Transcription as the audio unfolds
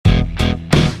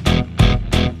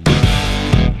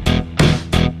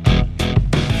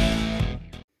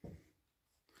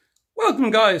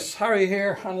Welcome guys, Harry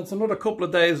here, and it's another couple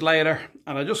of days later,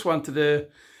 and I just wanted to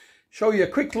show you a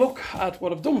quick look at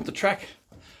what I've done with the track,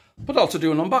 but also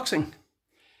do an unboxing.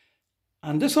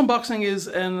 And this unboxing is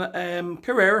an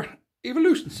Carrera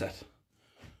Evolution set.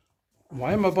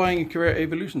 Why am I buying a Carrera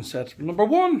Evolution set? Number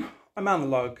one, I'm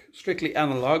analog, strictly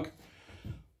analog.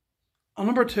 And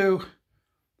number two,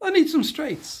 I need some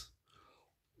straights.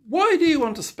 Why do you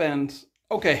want to spend,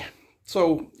 okay,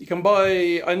 so you can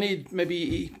buy, I need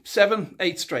maybe 7,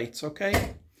 8 straights,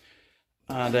 okay?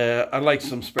 And I like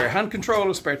some spare hand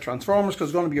controllers, spare transformers, because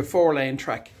it's going to be a 4-lane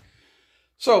track.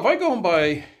 So if I go and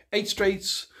buy 8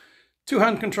 straights, 2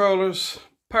 hand controllers,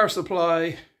 power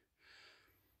supply,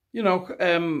 you know,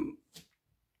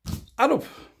 add up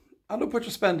what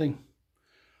you're spending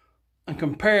and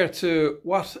compare to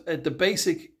what the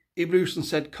basic Evolution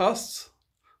set costs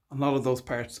on all of those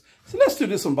parts. So let's do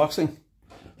this unboxing.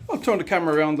 I'll turn the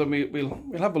camera around and we'll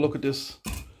have a look at this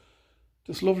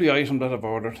lovely item that I've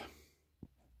ordered.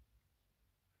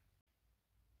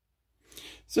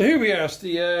 So here we are, it's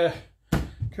the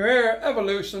Carrera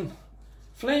Evolution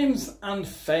Flames and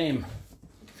Fame.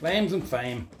 Flames and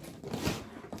Fame.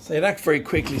 Say that very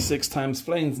quickly 6 times.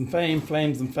 Flames and Fame,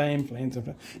 Flames and Fame, Flames and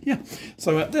Fame. Yeah,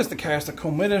 so there's the cars that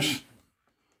come with it.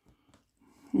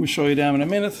 We'll show you them in a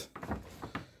minute.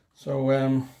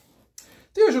 So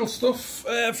the usual stuff,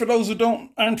 for those who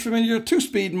aren't familiar, 2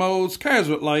 speed modes, cars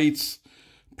with lights,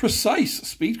 precise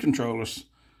speed controllers.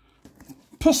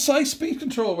 Precise speed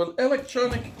control with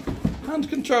electronic hand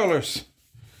controllers.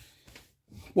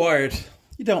 Wired.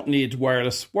 You don't need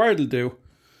wireless. Wired will do.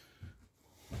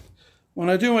 When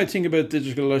I do my thing about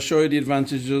digital, I'll show you the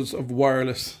advantages of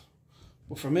wireless.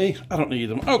 But for me, I don't need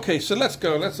them. Okay, so let's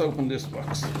go. Let's open this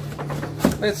box.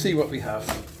 Let's see what we have.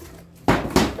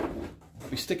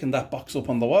 Be sticking that box up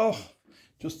on the wall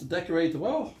just to decorate the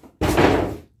wall.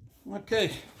 Okay,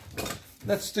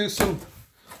 let's do some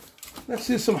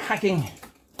hacking.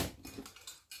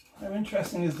 How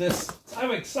interesting is this?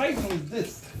 How exciting is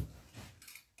this?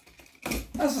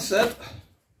 As I said,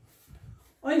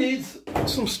 I need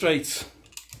some straights.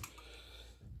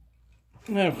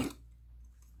 Now,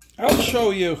 I'll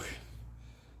show you.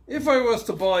 If I was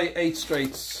to buy 8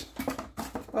 straights,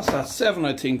 what's that? 7,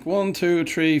 I think. 1, 2,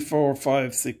 3, 4,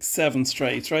 5, 6, 7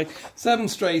 straights, right? 7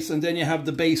 straights, and then you have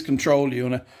the base control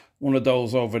unit. One of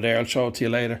those over there. I'll show it to you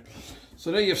later.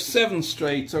 So there you have 7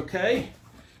 straights, okay?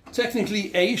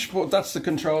 Technically 8, but that's the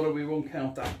controller. We won't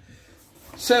count that.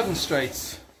 7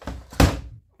 straights.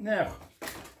 Now,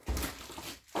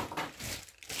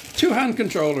 2 hand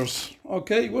controllers,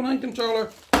 okay? 1 hand controller,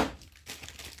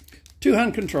 2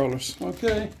 hand controllers,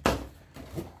 okay?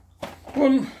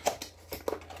 1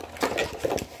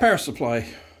 power supply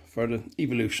for the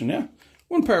Evolution, yeah?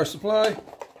 1 power supply.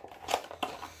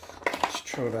 Just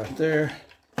throw that there.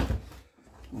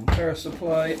 1 power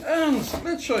supply, and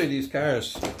let's show you these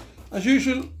cars. As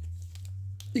usual,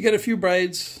 you get a few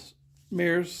braids,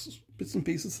 mirrors, bits and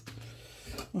pieces.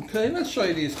 Okay, let's show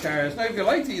you these cars. Now, if you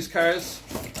like these cars,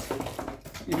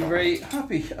 you'll be very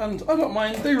happy. And I don't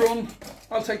mind, they run.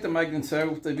 I'll take the magnets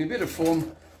out. They'd be a bit of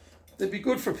fun. They'd be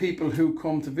good for people who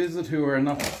come to visit who are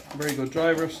not very good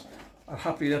drivers. I'll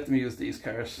happily let them use these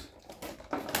cars.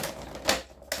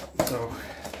 So,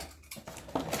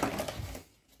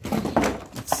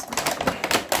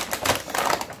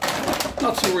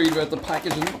 not too worried about the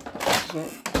packaging. So,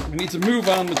 we need to move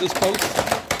on with this post.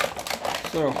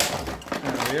 So,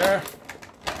 there we are.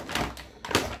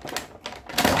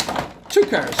 2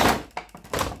 cars.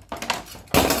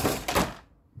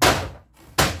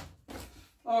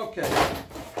 Okay,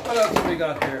 what else have we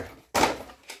got here?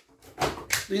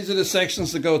 These are the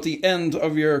sections that go at the end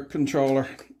of your controller,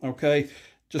 okay?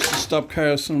 Just to stop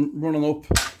cars from running up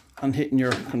and hitting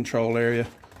your control area.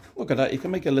 Look at that, you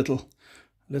can make a little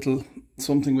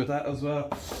something with that as well.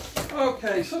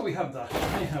 Okay, so we have that,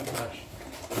 I have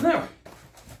that. Now,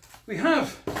 we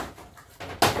have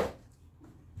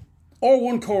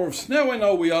R1 curves. Now I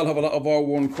know we all have a lot of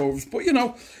R1 curves, but you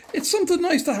know, it's something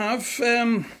nice to have.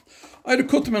 I'd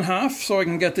cut them in half so I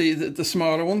can get the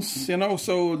smaller ones, you know,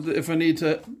 so if I need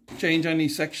to change any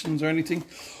sections or anything.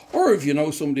 Or if you know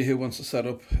somebody who wants to set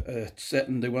up a set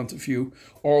and they want a few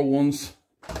R1s,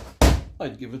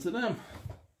 I'd give it to them.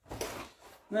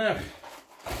 Now,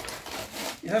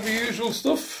 you have your usual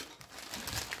stuff.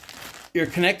 Your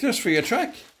connectors for your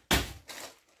track.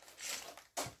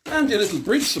 And your little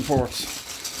bridge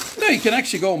supports. Now you can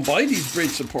actually go and buy these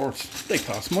bridge supports. They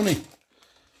cost money.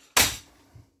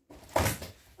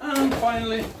 And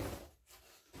finally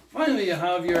you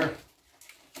have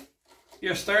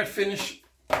your start finish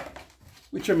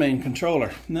with your main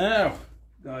controller. Now,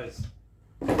 guys,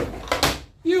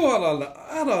 You all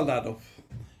add all that up.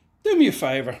 Do me a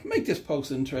favour, make this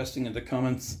post interesting in the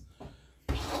comments.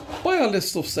 Buy all this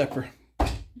stuff separate.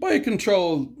 Buy a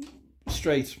control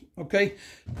straight, okay?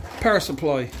 Power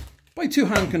supply. Buy 2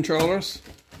 hand controllers.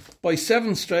 Buy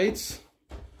 7 straights.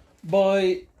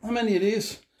 Buy, how many of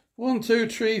these? 1, 2,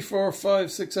 3, 4,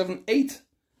 5, 6, 7, 8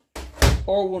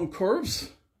 R1 curves.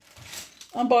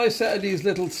 And buy a set of these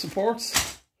little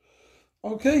supports.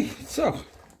 Okay, so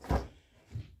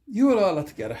you will all that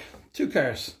together. 2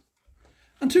 cars.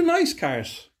 And 2 nice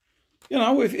cars. You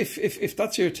know, if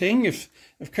that's your thing, if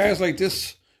cars like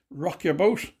this rock your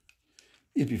boat,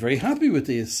 you'd be very happy with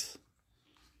these.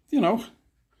 You know.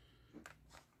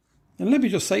 And let me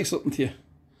just say something to you.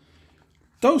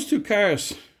 Those 2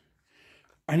 cars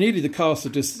are nearly the cost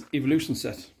of this Evolution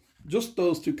set. Just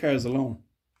those 2 cars alone.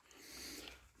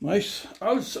 Right?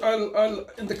 I'll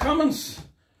in the comments,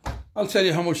 I'll tell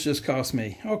you how much this cost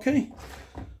me. Okay?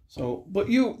 So, but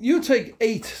you take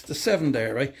 8 to 7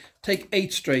 there, right? Take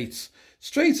 8 straights.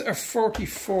 Straights are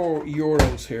 44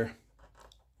 euros here.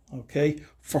 Okay?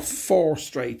 For 4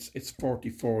 straights, it's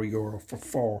 44 euro for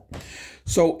 4.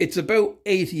 So it's about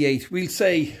 88.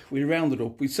 We'll round it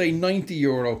up. We'll say 90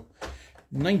 euro.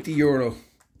 90 euro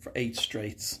for 8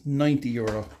 straights. 90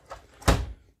 euro.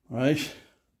 Right?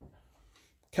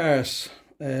 Cars.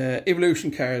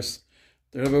 Evolution cars.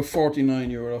 They're about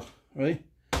 49 euro. Right?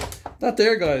 That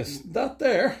there, guys, that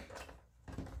there,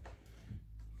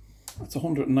 that's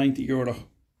 190 euro.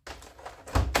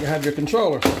 You have your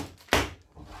controller,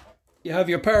 you have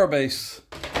your power base,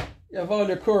 you have all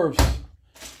your curves,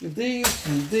 you have these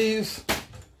and these,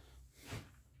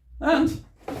 and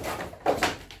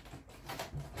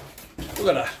look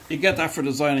at that, you get that for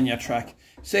designing your track.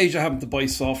 Saves you having to buy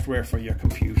software for your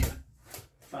computer.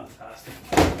 Fantastic.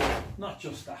 Not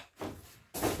just that.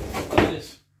 Look at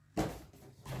this.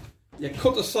 You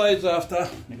cut the sides off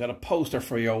that, you got a poster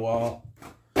for your wall.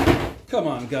 Come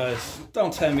on, guys,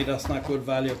 don't tell me that's not good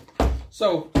value.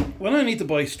 So, when I need to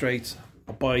buy straights,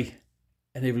 I buy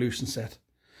an Evolution set.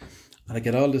 And I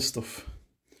get all this stuff.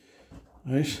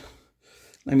 Right?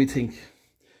 Let me think.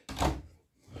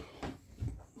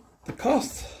 The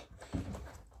cost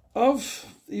of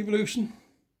the Evolution,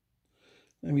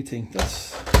 let me think,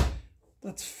 that's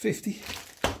 50.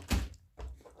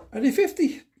 Are they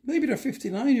 50? Maybe they're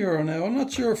 59 euro now. I'm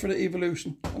not sure for the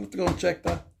Evolution. I'll have to go and check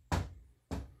that.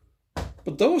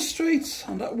 But those straights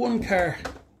and that 1 car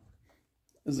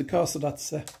is the cost of that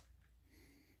set.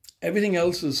 Everything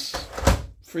else is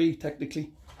free,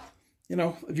 technically. You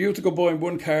know, if you were to go buy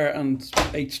 1 car and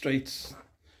 8 straights,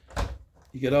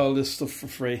 you get all this stuff for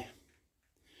free.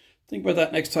 Think about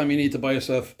that next time you need to buy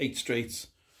yourself 8 straights.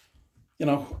 You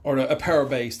know, or a power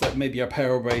base, that maybe your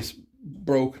power base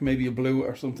broke, maybe you blew it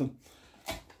or something.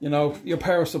 You know, your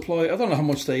power supply, I don't know how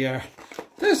much they are.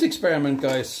 Let's experiment,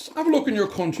 guys. Have a look in your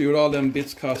country with all them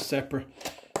bits cost separate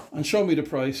and show me the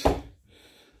price.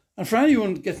 And for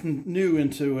anyone getting new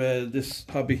into this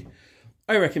hobby,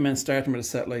 I recommend starting with a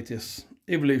set like this,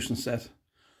 Evolution set.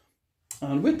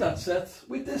 And with that set,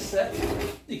 with this set,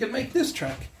 you can make this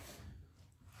track.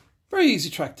 Very easy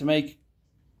track to make,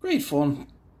 great fun.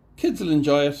 Kids will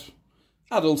enjoy it,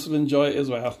 adults will enjoy it as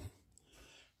well.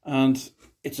 And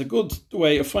it's a good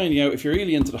way of finding out if you're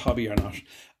really into the hobby or not.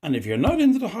 And if you're not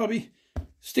into the hobby,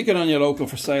 stick it on your local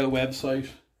for sale website,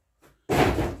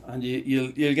 and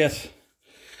you'll get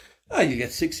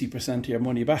 60% of your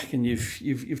money back, and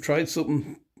you've tried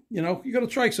something. You know, you got to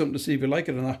try something to see if you like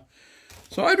it or not.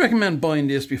 So I'd recommend buying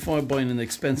this before buying an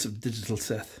expensive digital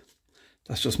set.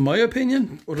 That's just my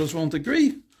opinion. Others won't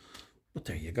agree, but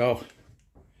there you go.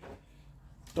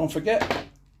 Don't forget,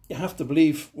 you have to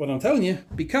believe what I'm telling you,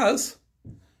 because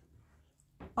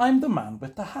I'm the man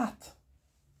with the hat.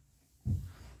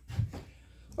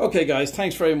 Okay, guys,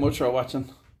 thanks very much for watching.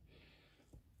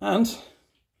 And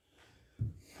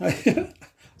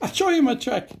I'll show you my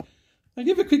track. I'll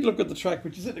give you a quick look at the track,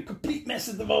 which is in a complete mess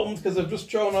at the moment because I've just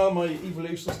thrown all my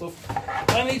Evolution stuff.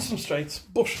 I need some straights,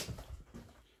 but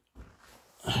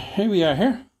here we are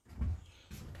here.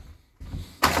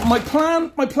 My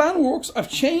plan works. I've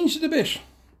changed it a bit.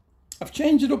 I've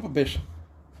changed it up a bit.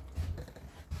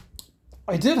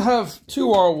 I did have 2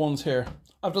 R1s here.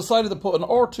 I've decided to put an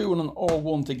R2 and an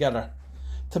R1 together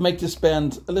to make this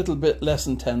bend a little bit less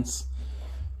intense.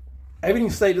 Everything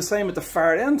stayed the same at the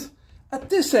far end. At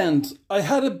this end,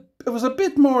 it was a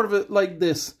bit more of it like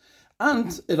this,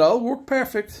 and it all worked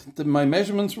perfect. My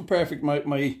measurements were perfect.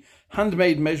 My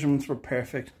handmade measurements were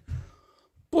perfect.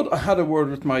 But I had a word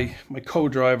with my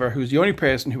co-driver, who's the only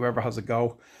person who ever has a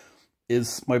go,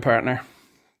 is my partner.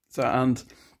 So, and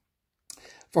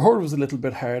for her it was a little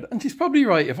bit hard, and she's probably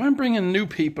right. If I'm bringing new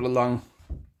people along,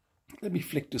 Let me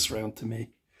flick this round to me.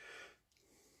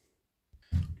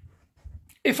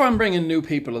 If I'm bringing new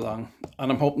people along,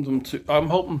 and I'm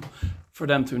hoping for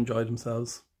them to enjoy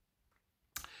themselves,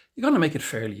 you're going to make it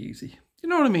fairly easy. You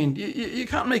know what I mean? You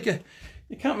can't make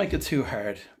it too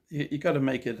hard. You got to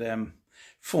make it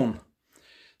fun.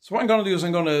 So what I'm going to do is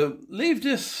I'm going to leave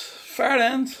this far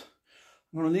end.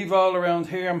 I'm going to leave all around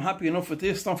here. I'm happy enough with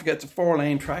this. Don't forget it's a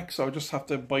 4-lane track, so I just have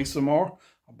to buy some more.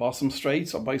 I'll buy some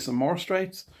straights. I'll buy some more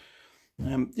straights.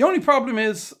 The only problem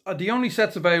is the only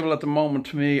sets available at the moment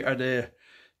to me are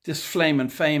this Flame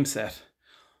and Fame set,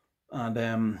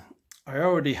 and I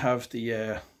already have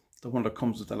the one that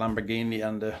comes with the Lamborghini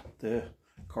and the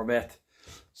Corvette.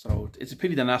 So it's a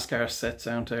pity the NASCAR sets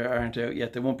aren't out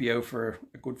yet. They won't be out for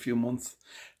a good few months.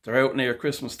 They're out near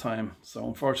Christmas time. So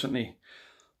unfortunately,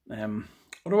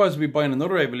 otherwise we'll be buying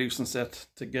another Evolution set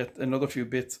to get another few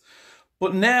bits.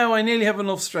 But now I nearly have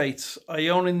enough straights. I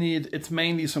only need, it's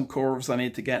mainly some curves I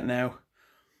need to get now.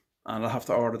 And I'll have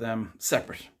to order them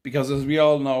separate. Because as we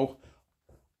all know,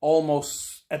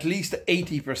 almost at least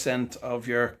 80% of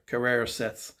your Carrera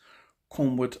sets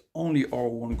come with only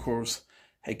R1 curves.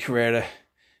 Hey Carrera, it'd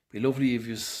be lovely if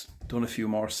you've done a few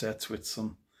more sets with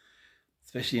some,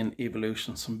 especially in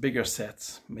Evolution, some bigger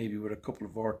sets, maybe with a couple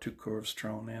of R2 curves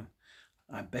thrown in.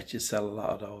 I bet you sell a lot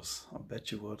of those. I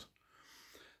bet you would.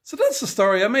 So that's the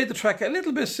story. I made the track a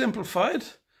little bit simplified,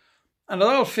 and it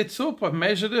all fits up. I've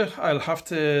measured it. I'll have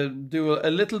to do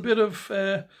a little bit of,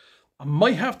 I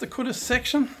might have to cut a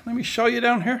section. Let me show you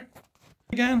down here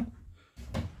again.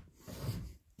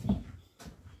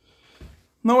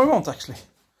 No, I won't actually.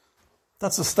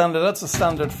 That's a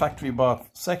standard factory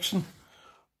bought section.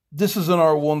 This is an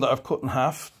R1 that I've cut in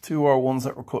half. 2 R1s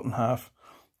that were cut in half.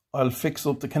 I'll fix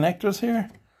up the connectors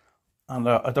here, and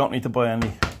I don't need to buy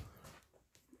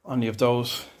any of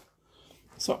those.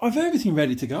 So I've everything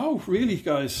ready to go, really,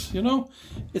 guys. You know,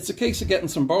 it's a case of getting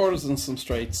some borders and some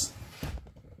straights.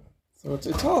 So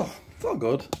it's all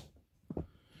good.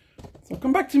 So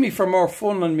come back to me for more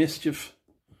fun and mischief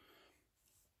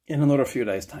in another few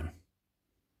days' time.